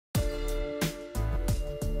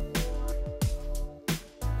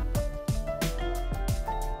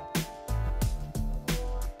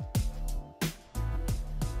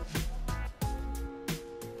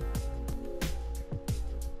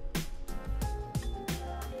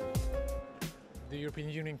the European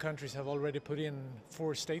Union countries have already put in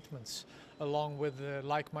 4 statements along with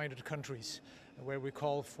like-minded countries where we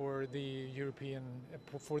call for the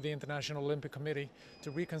International Olympic Committee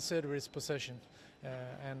to reconsider its position,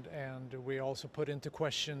 and we also put into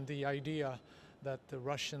question the idea that the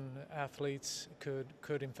Russian athletes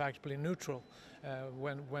could in fact be neutral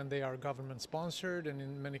when they are government sponsored and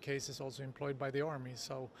in many cases also employed by the army.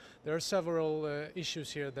 So there are several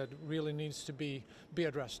issues here that really needs to be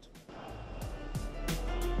addressed.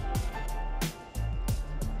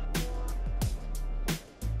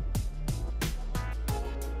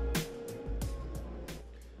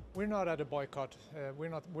 We're not at a boycott.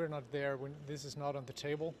 We're not there. This is not on the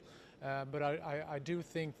table. But I do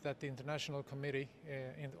think that the International Committee,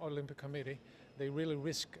 in the Olympic Committee, they really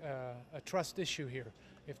risk a trust issue here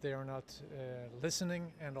if they are not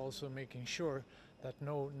listening and also making sure that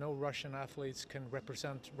no Russian athletes can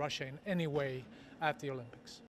represent Russia in any way at the Olympics.